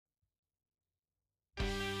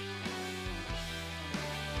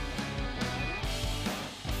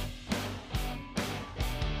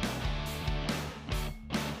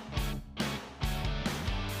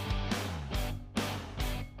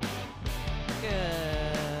Good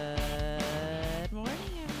morning,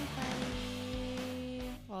 everybody.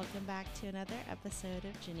 Welcome back to another episode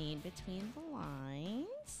of Janine Between the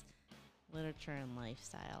Lines, Literature and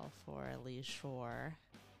Lifestyle for Lee Shore.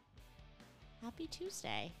 Happy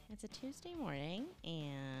Tuesday. It's a Tuesday morning,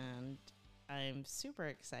 and I'm super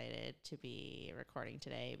excited to be recording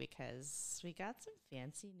today because we got some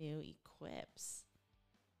fancy new equips.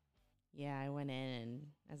 Yeah, I went in and,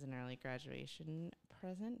 as an early graduation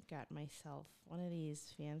present, got myself one of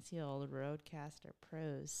these fancy old Rodecaster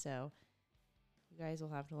Pros. So you guys will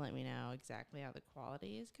have to let me know exactly how the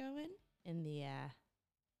quality is going in the,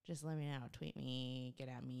 just let me know, tweet me, get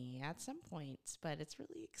at me at some points. But it's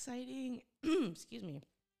really exciting. Excuse me.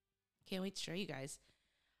 Can't wait to show you guys.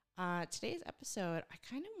 Today's episode, I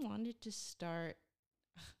kind of wanted to start.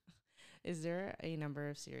 Is there a number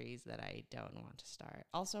of series that I don't want to start?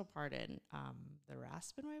 Also, pardon the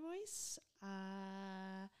rasp in my voice.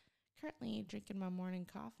 Currently drinking my morning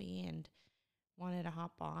coffee and wanted to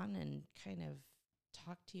hop on and kind of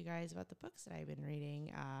talk to you guys about the books that I've been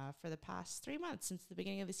reading for the past 3 months since the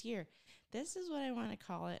beginning of this year. This is what I want to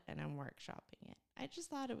call it, and I'm workshopping it. I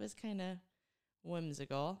just thought it was kind of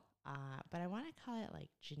whimsical, but I want to call it like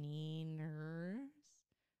Janine's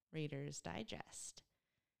Reader's Digest,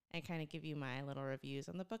 and kind of give you my little reviews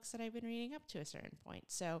on the books that I've been reading up to a certain point.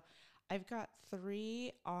 So I've got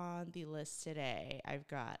 3 on the list today. I've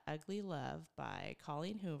got Ugly Love by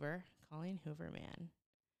Colleen Hoover. Colleen Hoover, man.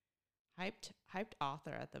 Hyped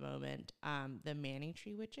author at the moment. The Manning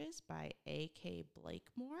Tree Witches by A.K.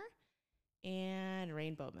 Blakemore. And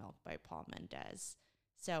Rainbow Milk by Paul Mendez.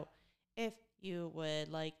 So if you would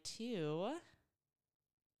like to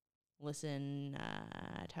listen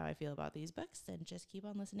to how I feel about these books, then just keep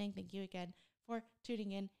on listening. Thank you again for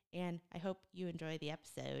tuning in, and I hope you enjoy the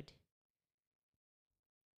episode.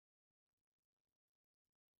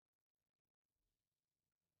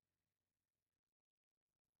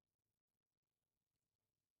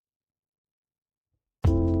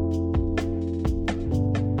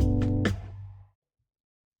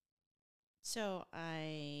 So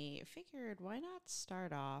I figured, why not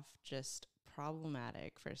start off just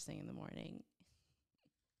problematic first thing in the morning?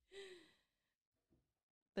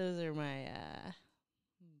 Those are my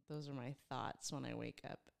thoughts when I wake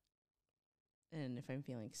up. And if I'm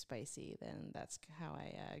feeling spicy, then that's how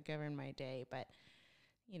I govern my day. But,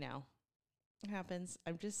 you know, it happens.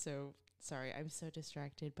 I'm just so sorry. I'm so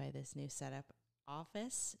distracted by this new setup.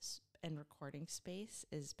 Office and recording space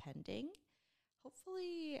is pending.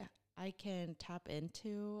 Hopefully I can tap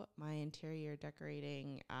into my interior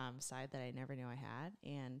decorating side that I never knew I had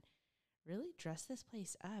and really dress this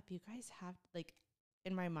place up. You guys have, like,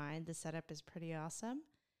 in my mind, the setup is pretty awesome.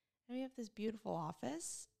 And we have this beautiful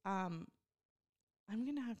office. I'm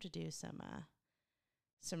going to have to do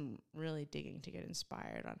some really digging to get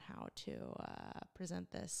inspired on how to present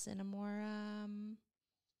this in a more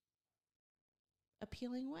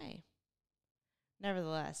appealing way.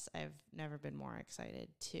 Nevertheless, I've never been more excited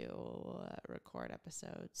to record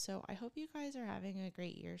episodes. So I hope you guys are having a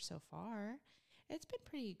great year so far. It's been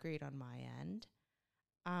pretty great on my end.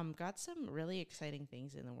 Got some really exciting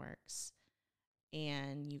things in the works,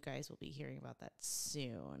 and you guys will be hearing about that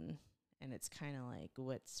soon. And it's kind of like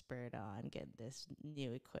what spurred on getting this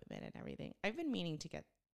new equipment and everything. I've been meaning to get,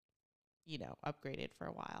 upgraded for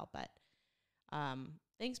a while, but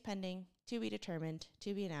things pending, to be determined,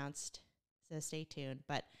 to be announced. So stay tuned.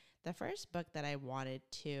 But the first book that I wanted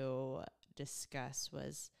to discuss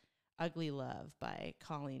was Ugly Love by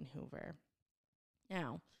Colleen Hoover.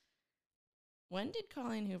 Now, when did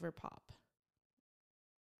Colleen Hoover pop?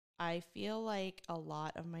 I feel like a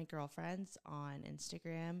lot of my girlfriends on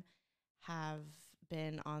Instagram have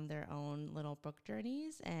been on their own little book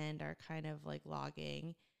journeys and are kind of like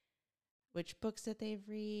logging which books that they've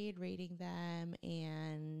read, rating them,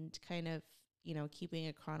 and kind of, keeping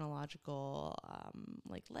a chronological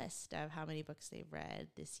list of how many books they've read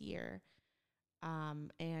this year.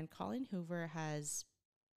 And Colleen Hoover has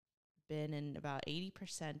been in about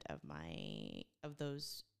 80% of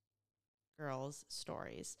those girls'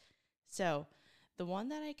 stories. So the one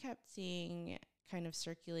that I kept seeing kind of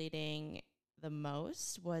circulating the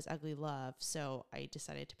most was Ugly Love. So I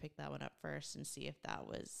decided to pick that one up first and see if that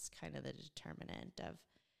was kind of the determinant of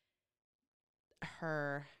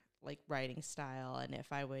her writing style and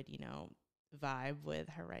if I would, vibe with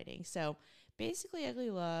her writing. So basically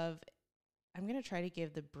Ugly Love, I'm going to try to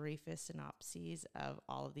give the briefest synopses of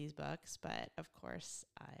all of these books, but of course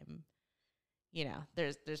I'm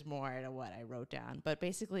there's more to what I wrote down. But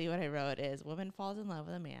basically what I wrote is woman falls in love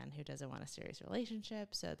with a man who doesn't want a serious relationship,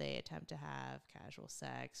 so they attempt to have casual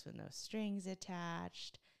sex with no strings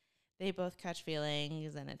attached. they both catch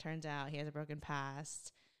feelings, and it turns out he has a broken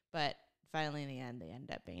past. But finally, in the end, they end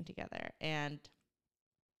up being together. And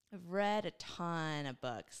I've read a ton of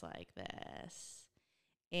books like this,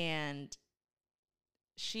 and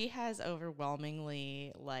she has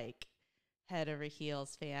overwhelmingly like head over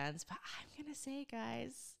heels fans. But I'm gonna say,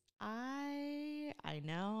 guys, I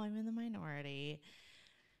know I'm in the minority.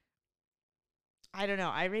 I don't know.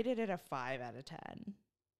 I rated it a 5 out of 10,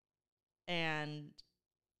 and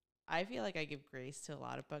I feel like I give grace to a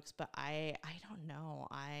lot of books, but I don't know.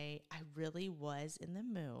 I really was in the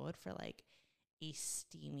mood for like a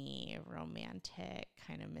steamy, romantic,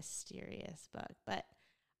 kind of mysterious book, but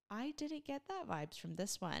I didn't get that vibes from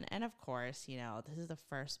this one. And of course, you know, this is the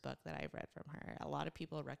first book that I've read from her. A lot of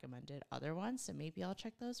people recommended other ones, so maybe I'll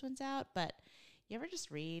check those ones out. But you ever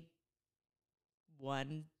just read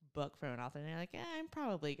one book from an author and you're like, I'm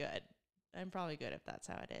probably good. I'm probably good if that's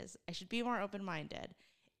how it is. I should be more open-minded.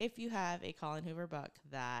 If you have a Colin Hoover book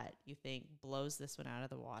that you think blows this one out of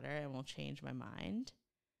the water and will change my mind,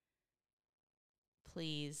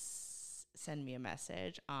 please send me a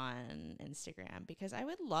message on Instagram, because I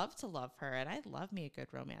would love to love her, and I love me a good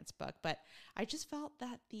romance book. But I just felt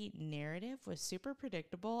that the narrative was super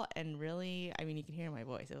predictable and really, I mean, you can hear my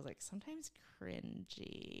voice. It was like sometimes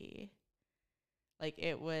cringy. Like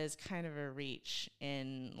it was kind of a reach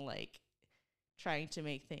in like trying to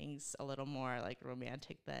make things a little more like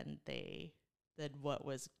romantic than what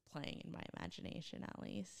was playing in my imagination, at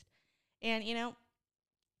least. And you know,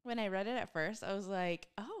 when I read it at first, I was like,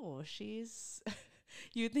 oh, she's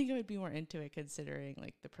you would think I would be more into it, considering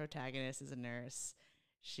like the protagonist is a nurse.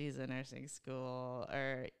 She's in nursing school,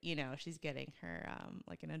 or you know, she's getting her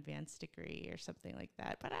like an advanced degree or something like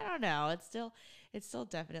that. But I don't know. It still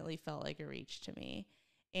definitely felt like a reach to me.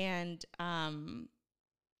 And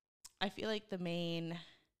I feel like the main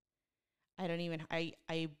I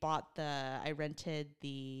rented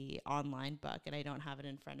the online book, and I don't have it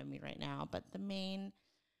in front of me right now, but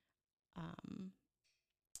um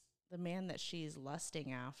the man that she's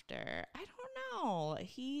lusting after, I don't know.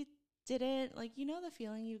 He didn't, like, you know, the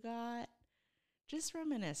feeling you got? Just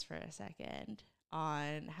reminisce for a second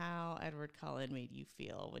on how Edward Cullen made you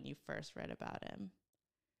feel when you first read about him.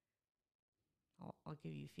 I'll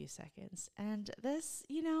give you a few seconds. And this,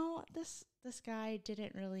 you know, this guy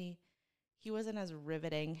didn't really, he wasn't as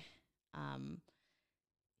riveting.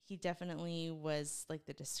 He definitely was like,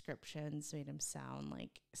 the descriptions made him sound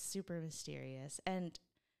like super mysterious. And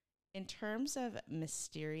in terms of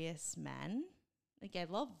mysterious men, like I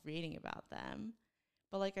love reading about them.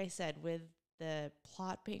 But like I said, with the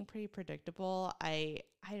plot being pretty predictable, I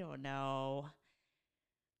don't know.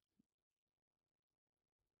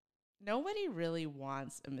 Nobody really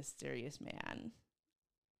wants a mysterious man.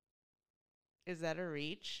 Is that a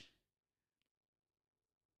reach?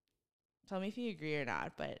 Tell me if you agree or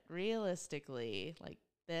not. But realistically, like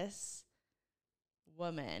this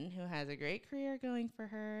woman who has a great career going for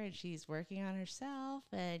her, and she's working on herself,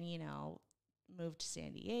 and, you know, moved to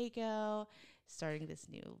San Diego, starting this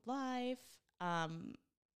new life. I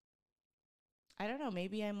don't know,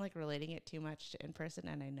 maybe I'm like relating it too much to In Person,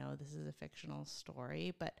 and I know this is a fictional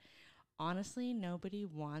story, but honestly, nobody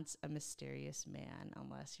wants a mysterious man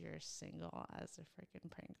unless you're single as a freaking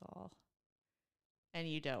Pringle and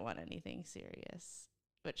you don't want anything serious.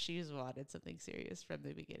 But she's wanted something serious from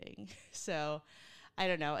the beginning. So I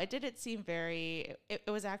don't know. It didn't seem it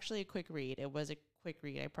was actually a quick read. It was a quick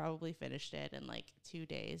read. I probably finished it in like 2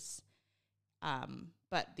 days.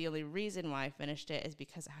 But the only reason why I finished it is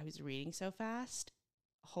because I was reading so fast,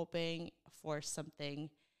 hoping for something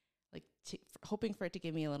like hoping for it to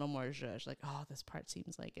give me a little more zhuzh. Like, oh, this part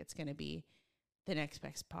seems like it's going to be the next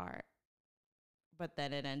best part. But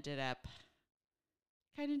then it ended up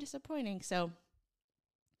kind of disappointing. So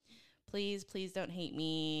please don't hate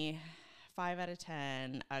me. 5 out of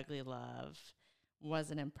 10, Ugly Love.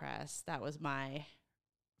 Wasn't impressed. That was my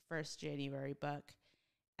first January book.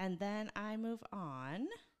 And then I move on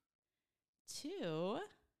to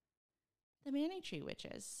The Manning Tree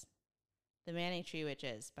Witches. The Manning Tree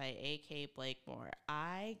Witches by A.K. Blakemore.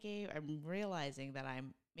 I'm realizing that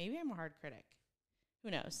I'm a hard critic. Who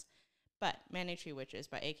knows? But Manning Tree Witches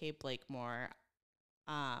by A.K. Blakemore.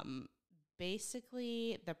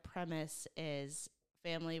 Basically, the premise is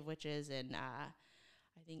family of witches in, I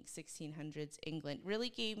think, 1600s England. Really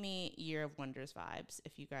gave me Year of Wonders vibes,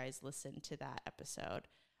 if you guys listened to that episode.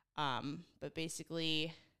 But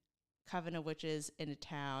basically, coven of witches in a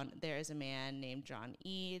town. There is a man named John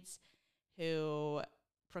Eads who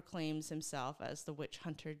proclaims himself as the witch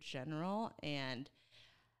hunter general. And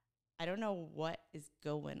I don't know what is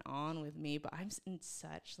going on with me, but I'm in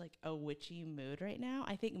such like a witchy mood right now.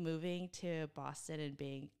 I think moving to Boston and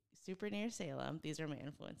being super near Salem, these are my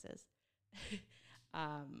influences.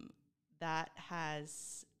 um, that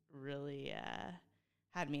has really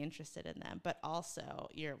had me interested in them. But also,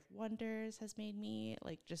 Year of Wonders has made me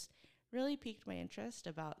like just really piqued my interest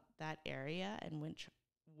about that area and witch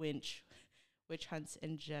hunts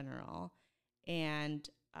in general. And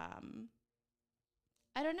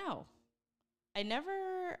I don't know. I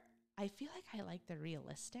never, I feel like I like the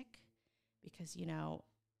realistic because, you know,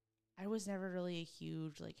 I was never really a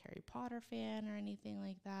huge like Harry Potter fan or anything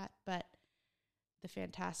like that. But the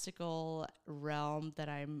fantastical realm that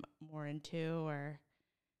I'm more into, or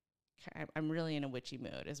I'm really in a witchy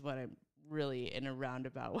mood, is what I'm really in a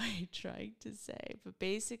roundabout way trying to say. But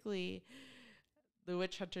basically, the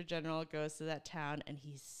witch hunter general goes to that town and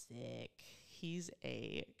he's sick. He's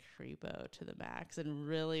a creepo to the max, and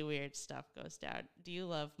really weird stuff goes down. Do you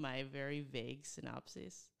love my very vague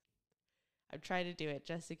synopsis? I'm trying to do it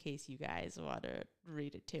just in case you guys want to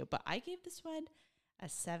read it too. But I gave this one a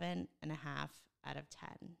 7.5 out of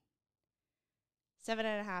 10.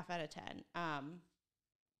 7.5 out of 10.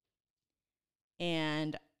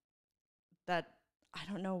 And that, I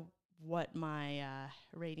don't know what my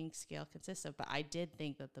rating scale consists of, but I did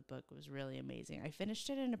think that the book was really amazing. I finished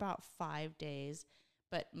it in about 5 days,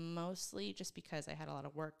 but mostly just because I had a lot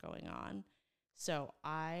of work going on. So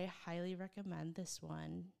I highly recommend this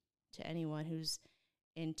one to anyone who's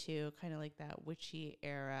into kind of like that witchy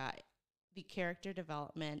era. The character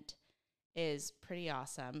development is pretty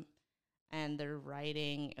awesome, and the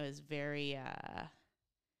writing was very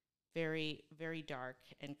very dark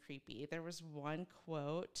and creepy. There was one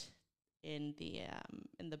quote in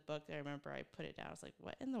the book that I remember I put it down. I was like,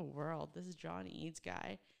 what in the world? This is John Eads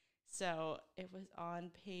guy. So it was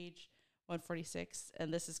on page 146,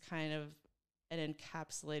 and this is kind of an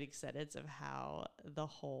encapsulating sentence of how the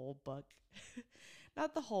whole book,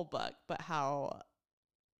 not the whole book, but how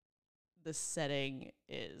the setting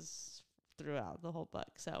is throughout the whole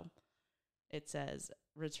book. So it says,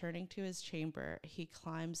 returning to his chamber, he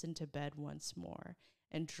climbs into bed once more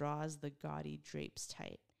and draws the gaudy drapes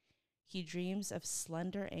tight. He dreams of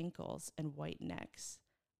slender ankles and white necks,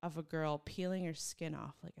 of a girl peeling her skin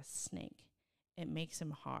off like a snake. It makes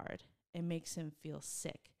him hard. It makes him feel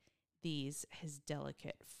sick. These, his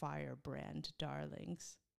delicate firebrand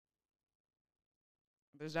darlings.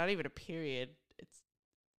 There's not even a period.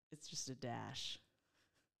 It's just a dash.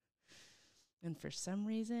 And for some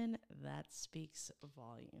reason, that speaks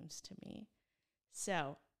volumes to me.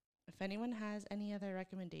 So if anyone has any other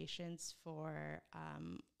recommendations for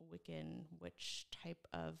Wiccan witch type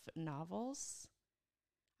of novels,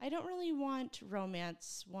 I don't really want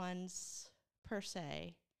romance ones per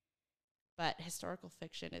se, but historical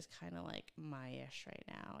fiction is kind of like my ish right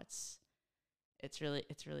now. It's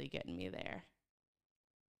really getting me there.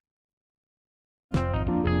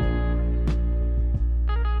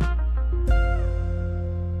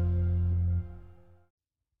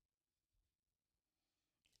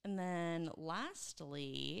 And then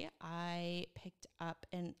lastly, I picked up,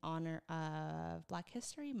 in honor of Black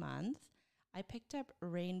History Month, I picked up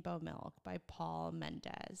Rainbow Milk by Paul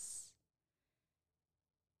Mendez.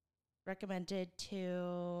 Recommended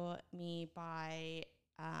to me by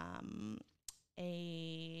an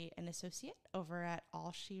associate over at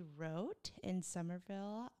All She Wrote in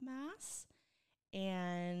Somerville, Mass.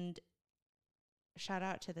 And shout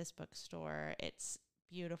out to this bookstore. It's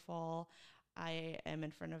beautiful. I am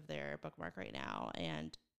in front of their bookmark right now,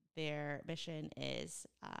 and their mission is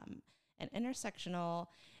an intersectional,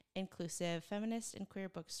 inclusive, feminist, and queer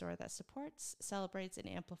bookstore that supports, celebrates, and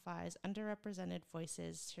amplifies underrepresented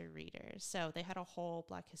voices to readers. So they had a whole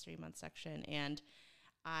Black History Month section, and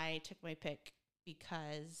I took my pick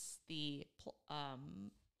because the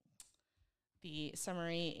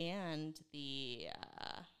summary and the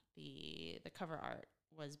cover art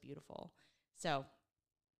was beautiful. So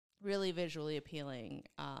really visually appealing.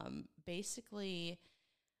 Basically,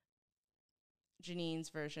 Janine's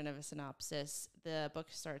version of a synopsis, the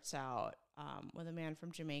book starts out with a man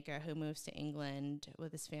from Jamaica who moves to England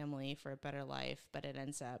with his family for a better life, but it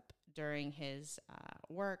ends up during his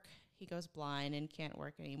work, he goes blind and can't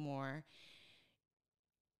work anymore.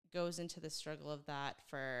 Goes into the struggle of that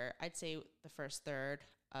for, I'd say, the first third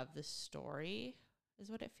of the story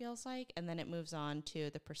is what it feels like. And then it moves on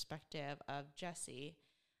to the perspective of Jesse.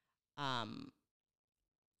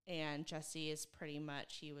 And Jesse is pretty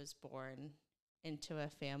much, he was born into a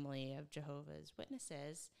family of Jehovah's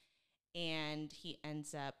Witnesses, and he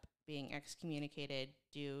ends up being excommunicated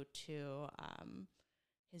due to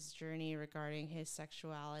his journey regarding his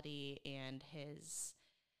sexuality and his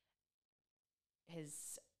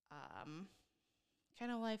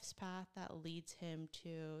kind of life's path that leads him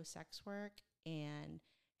to sex work and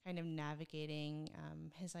kind of navigating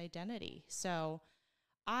his identity. So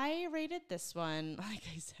I rated this one, like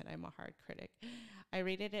I said, I'm a hard critic. I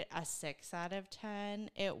rated it a 6 out of 10.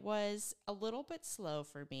 It was a little bit slow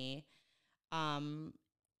for me. Um,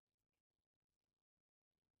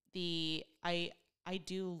 the I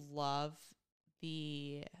do love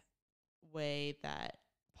the way that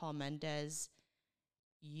Paul Mendez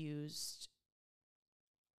used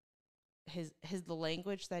his the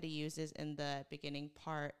language that he uses in the beginning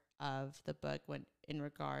part of the book when in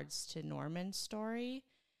regards to Norman's story.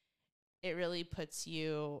 It really puts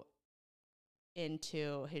you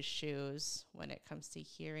into his shoes when it comes to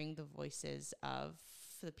hearing the voices of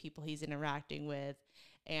the people he's interacting with,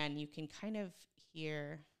 and you can kind of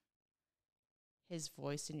hear his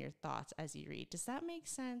voice in your thoughts as you read. Does that make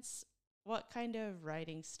sense? What kind of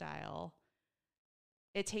writing style?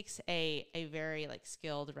 It takes a very like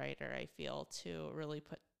skilled writer, I feel, to really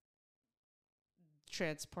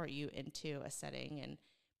transport you into a setting and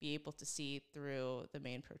be able to see through the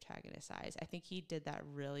main protagonist's eyes. I think he did that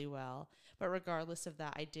really well. But regardless of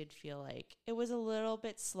that, I did feel like it was a little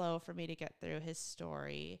bit slow for me to get through his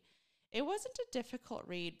story. It wasn't a difficult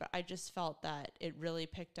read, but I just felt that it really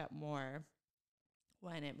picked up more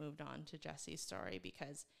when it moved on to Jesse's story,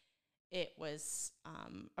 because it was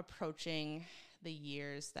approaching the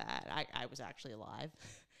years that I was actually alive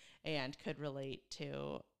and could relate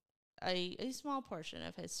to a small portion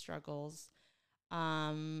of his struggles.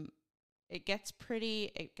 It gets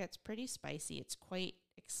pretty spicy. It's quite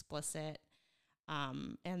explicit.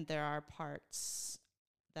 And there are parts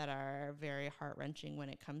that are very heart-wrenching when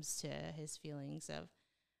it comes to his feelings of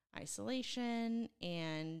isolation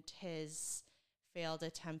and his failed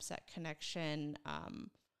attempts at connection,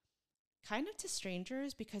 kind of to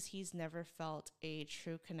strangers, because he's never felt a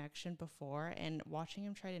true connection before. And watching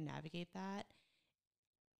him try to navigate that,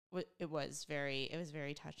 it was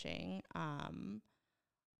very touching.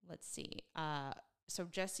 Let's see. So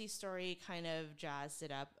Jesse's story kind of jazzed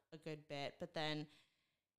it up a good bit, but then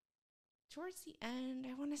towards the end,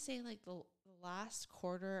 I want to say like the last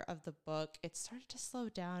quarter of the book, it started to slow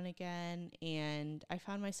down again, and I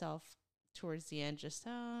found myself towards the end just,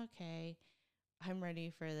 oh, okay, I'm ready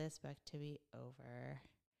for this book to be over.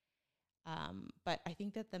 But I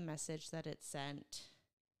think that the message that it sent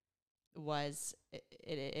was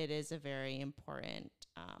it is a very important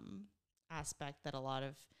aspect that a lot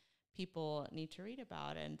of people need to read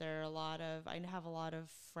about. And there are I have a lot of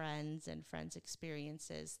friends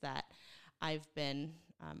experiences that I've been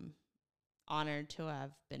honored to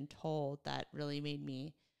have been told that really made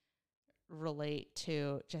me relate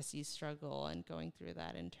to Jesse's struggle and going through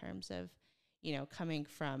that, in terms of, coming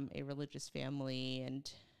from a religious family and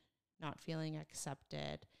not feeling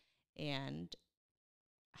accepted and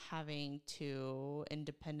having to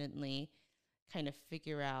independently kind of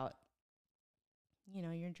figure out,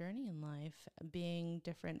 your journey in life, being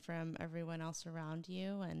different from everyone else around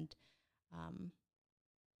you, and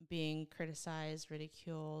being criticized,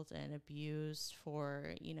 ridiculed, and abused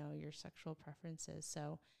for, your sexual preferences.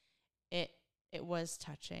 So it was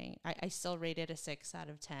touching. I still rated a 6 out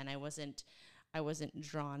of 10. I wasn't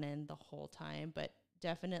drawn in the whole time, but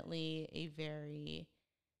definitely a very,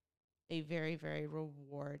 very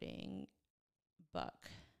rewarding book,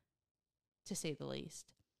 to say the least.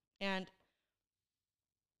 And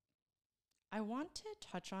I want to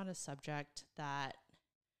touch on a subject that,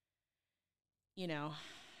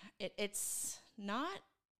 it's not,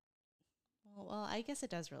 well, I guess it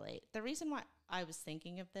does relate. The reason why I was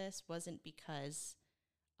thinking of this wasn't because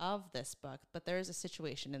of this book, but there is a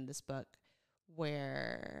situation in this book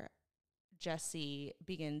where Jesse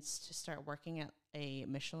begins to start working at a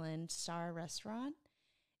Michelin star restaurant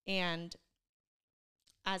and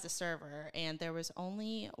as a server, and there was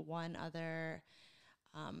only one other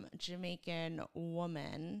Jamaican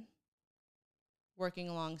woman working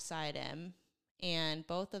alongside him, and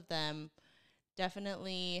both of them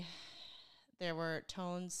definitely, there were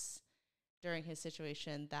tones during his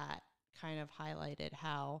situation that kind of highlighted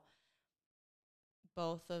how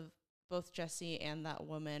both Jesse and that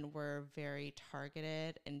woman were very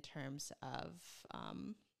targeted in terms of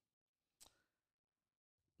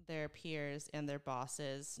their peers and their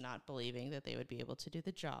bosses not believing that they would be able to do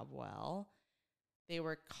the job well. They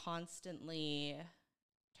were constantly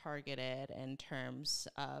targeted in terms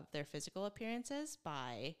of their physical appearances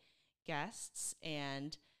by guests,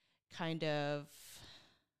 and kind of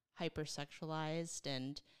hypersexualized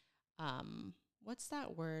and what's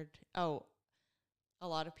that word? Oh, a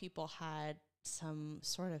lot of people had some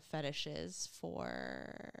sort of fetishes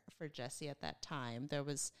for Jesse at that time. There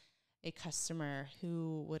was a customer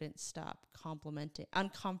who wouldn't stop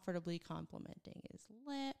uncomfortably complimenting his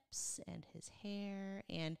lips and his hair,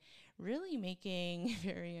 and really making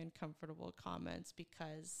very uncomfortable comments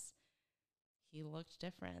because he looked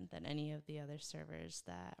different than any of the other servers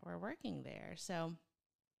that were working there. So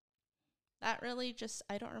that really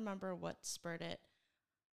I don't remember what spurred it,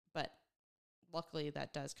 but luckily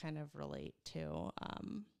that does kind of relate to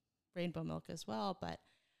Rainbow Milk as well. But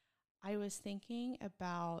I was thinking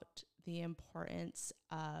about the importance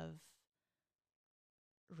of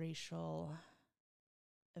racial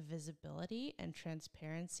visibility and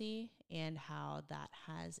transparency, and how that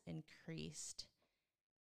has increased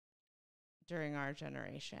during our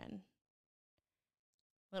generation.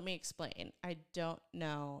 Let me explain. I don't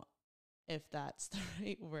know if that's the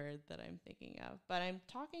right word that I'm thinking of, but I'm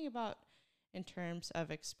talking about in terms of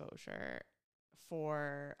exposure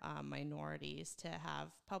for minorities to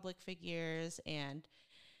have public figures and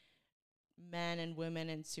men and women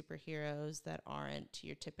and superheroes that aren't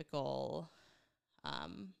your typical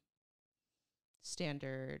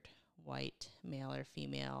standard white male or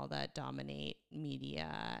female that dominate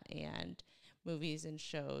media and movies and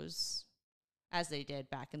shows as they did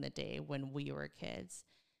back in the day when we were kids.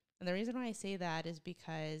 And the reason why I say that is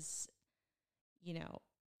because, you know,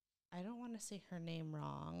 I don't want to say her name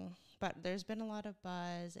wrong, but there's been a lot of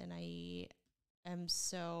buzz, and I am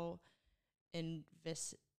so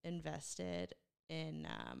invested in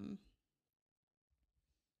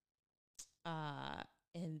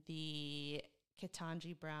the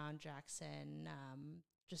Ketanji Brown Jackson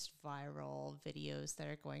just viral videos that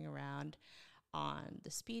are going around on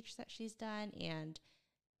the speech that she's done, and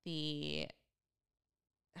I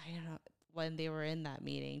don't know, when they were in that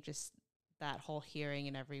meeting, just that whole hearing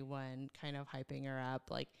and everyone kind of hyping her up.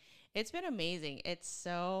 Like, it's been amazing. It's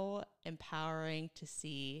so empowering to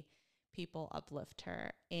see people uplift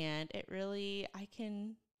her. And it really,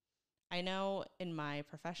 I know in my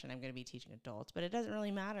profession, I'm going to be teaching adults, but it doesn't really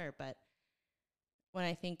matter. But when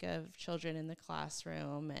I think of children in the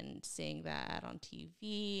classroom and seeing that on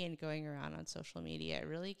TV and going around on social media, it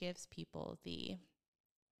really gives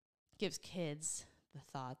kids the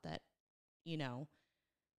thought that, you know,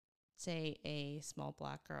 say a small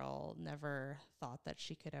Black girl never thought that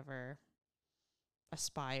she could ever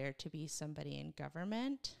aspire to be somebody in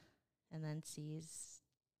government, and then sees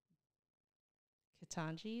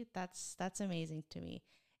Ketanji. That's amazing to me.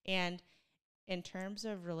 And in terms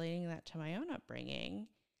of relating that to my own upbringing,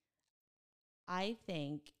 I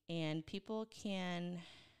think, and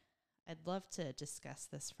I'd love to discuss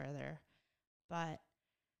this further, but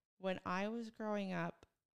when I was growing up,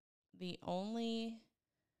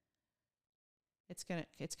 it's kind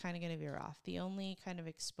of going to veer off. The only kind of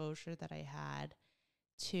exposure that I had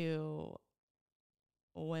to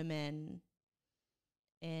women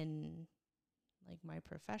in like my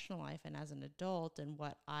professional life and as an adult and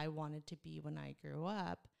what I wanted to be when I grew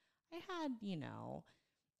up, I had,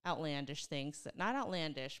 outlandish things not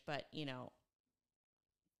outlandish, but,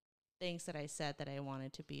 things that I said that I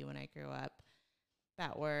wanted to be when I grew up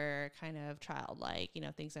that were kind of childlike,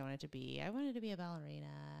 things I wanted to be. I wanted to be a ballerina.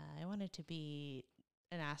 I wanted to be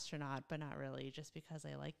an astronaut, but not really, just because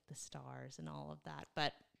I liked the stars and all of that.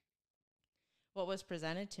 But what was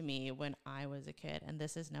presented to me when I was a kid, and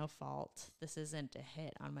this is no fault, this isn't a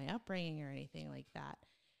hit on my upbringing or anything like that,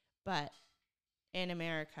 but in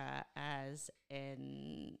America, as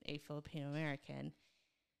in a Filipino American,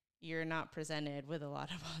 you're not presented with a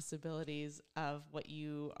lot of possibilities of what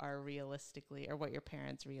you are realistically, or what your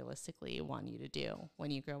parents realistically want you to do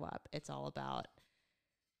when you grow up. It's all about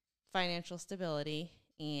financial stability.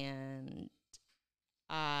 And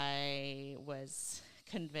I was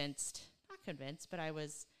not convinced, but I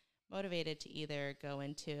was motivated to either go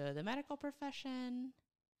into the medical profession,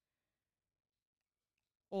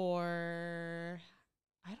 or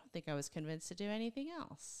I don't think I was convinced to do anything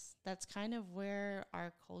else. That's kind of where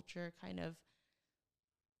our culture kind of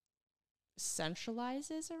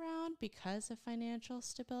centralizes around because of financial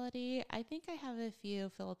stability. I think I have a few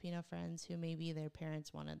Filipino friends who maybe their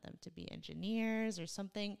parents wanted them to be engineers or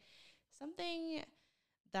something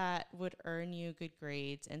that would earn you good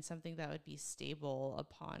grades and something that would be stable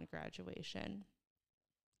upon graduation.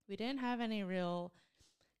 We didn't have any real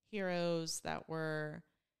heroes that were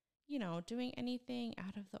doing anything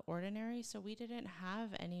out of the ordinary. So we didn't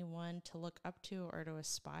have anyone to look up to or to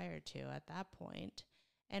aspire to at that point.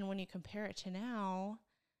 And when you compare it to now,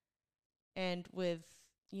 and with,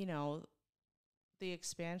 the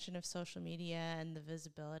expansion of social media and the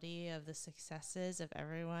visibility of the successes of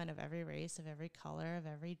everyone, of every race, of every color, of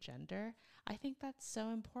every gender, I think that's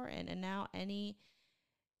so important. And now any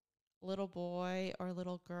little boy or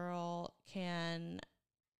little girl can,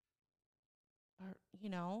 or,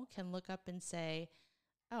 can look up and say,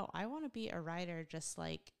 oh, I want to be a writer just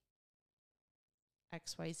like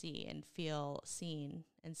XYZ, and feel seen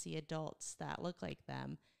and see adults that look like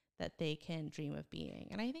them that they can dream of being.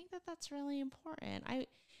 And I think that that's really important.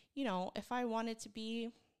 If I wanted to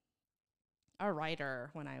be a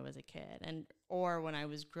writer when I was a kid or when I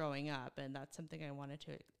was growing up, and that's something I wanted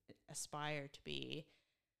to aspire to be,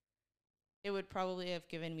 it would probably have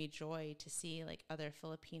given me joy to see like other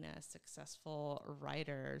Filipina successful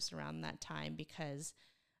writers around that time, because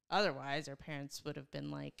otherwise our parents would have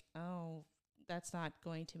been like, oh, that's not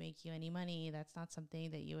going to make you any money. That's not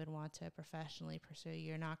something that you would want to professionally pursue.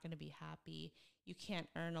 You're not going to be happy. You can't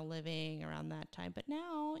earn a living around that time. But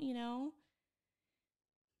now,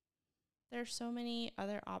 there's so many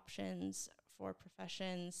other options for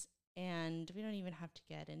professions, and we don't even have to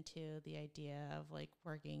get into the idea of like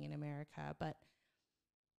working in America, but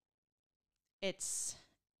it's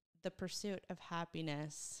the pursuit of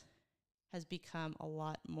happiness has become a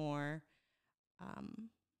lot more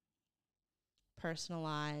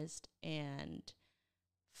personalized and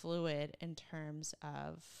fluid in terms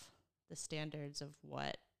of the standards of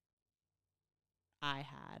what I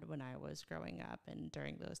had when I was growing up and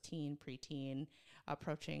during those teen, preteen,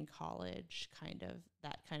 approaching college,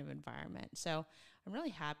 that kind of environment. So I'm really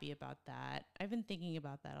happy about that. I've been thinking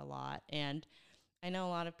about that a lot, and I know a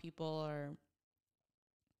lot of people are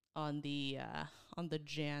on the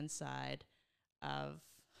Jan side of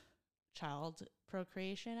child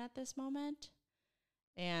procreation at this moment.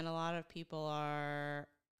 And a lot of people are,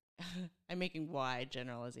 I'm making wide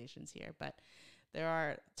generalizations here, but there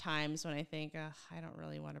are times when I think, I don't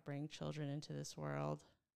really want to bring children into this world.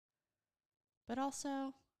 But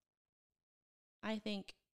also, I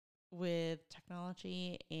think with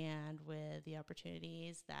technology and with the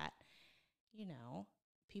opportunities that,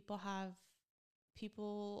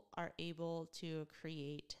 people are able to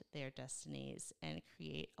create their destinies and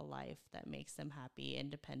create a life that makes them happy,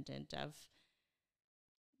 independent of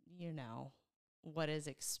what is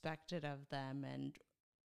expected of them. And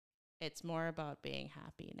it's more about being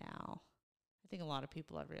happy now. I think a lot of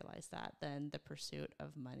people have realized that than the pursuit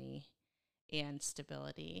of money and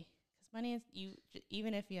stability. Because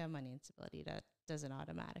even if you have money and stability, that doesn't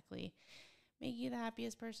automatically make you the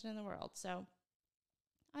happiest person in the world. So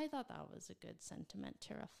I thought that was a good sentiment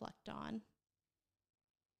to reflect on.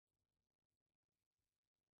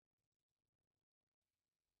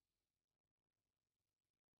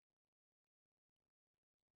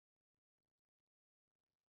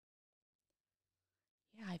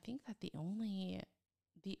 Yeah, I think that the only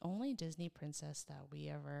Disney princess that we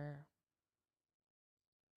ever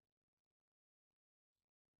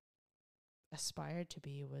aspired to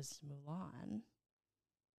be was Mulan.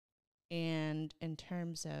 And in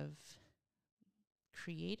terms of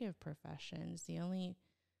creative professions, the only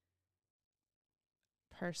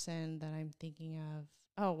person that I'm thinking of,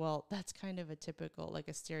 oh, well, that's kind of a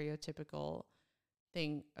stereotypical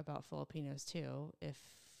thing about Filipinos too. If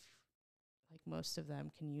like most of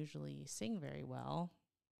them can usually sing very well.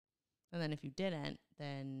 And then if you didn't,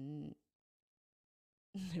 then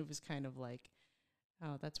it was kind of like,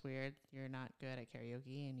 oh, that's weird. You're not good at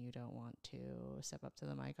karaoke and you don't want to step up to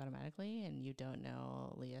the mic automatically and you don't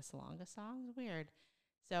know Leah Salonga songs. Weird.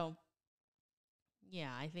 So,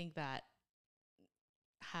 yeah, I think that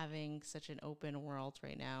having such an open world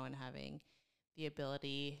right now and having the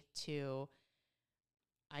ability to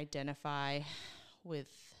identify with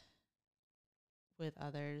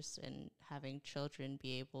others and having children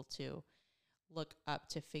be able to look up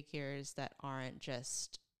to figures that aren't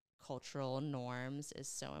just cultural norms is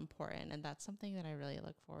so important. And that's something that I really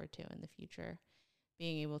look forward to in the future,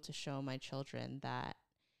 being able to show my children that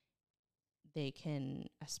they can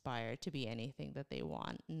aspire to be anything that they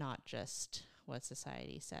want, not just what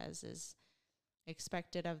society says is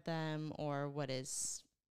expected of them or what is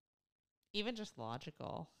even just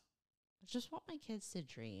logical. I just want my kids to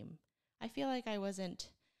dream. I feel like I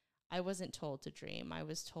wasn't told to dream. I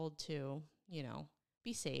was told to,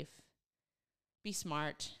 be safe, be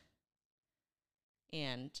smart,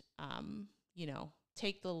 and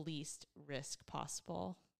take the least risk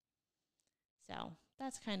possible. So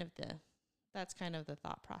that's kind of the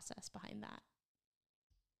thought process behind that.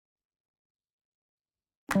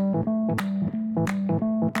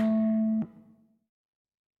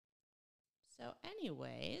 So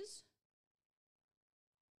anyways,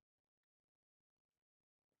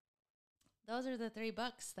 those are the 3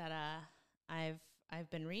 books that I've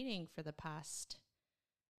been reading for the past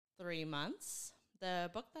 3 months. The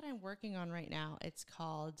book that I'm working on right now, it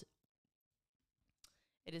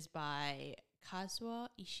is by Kazuo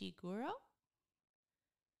Ishiguro,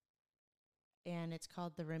 and it's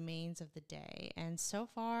called The Remains of the Day. And so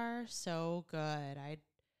far, so good.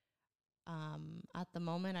 At the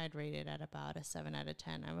moment, I'd rate it at about a 7 out of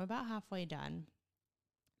 10. I'm about halfway done,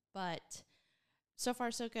 but so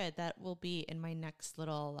far, so good. That will be in my next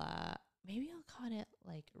little, maybe I'll call it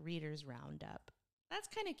like Reader's Roundup. That's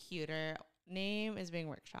kind of cuter. Name is being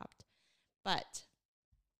workshopped. But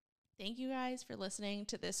thank you guys for listening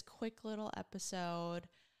to this quick little episode.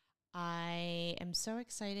 I am so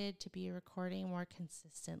excited to be recording more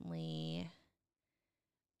consistently.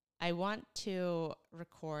 I want to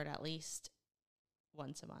record at least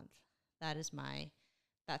once a month. That's my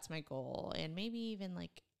goal. And maybe even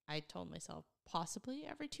like I told myself possibly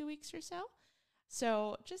every 2 weeks or so.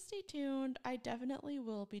 So just stay tuned. I definitely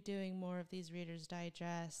will be doing more of these Reader's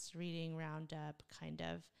Digest, reading Roundup kind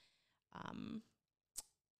of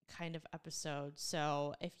episodes.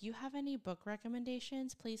 So if you have any book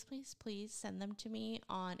recommendations, please send them to me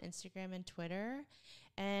on Instagram and Twitter.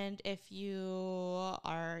 And if you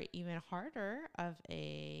are even harder of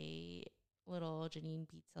a little Janine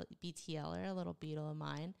BTLer, a little beetle of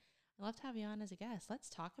mine, I'd love to have you on as a guest. Let's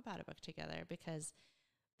talk about a book together, because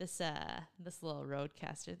this little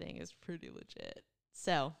roadcaster thing is pretty legit.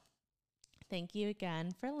 So thank you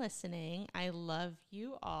again for listening. I love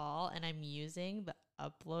you all, and I'm using the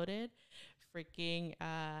uploaded the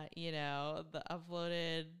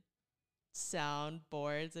uploaded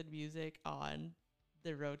soundboards and music on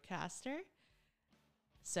the roadcaster.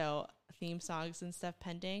 So theme songs and stuff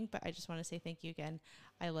pending, but I just want to say thank you again.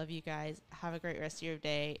 I love you guys. Have a great rest of your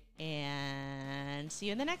day, and see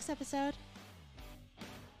you in the next episode.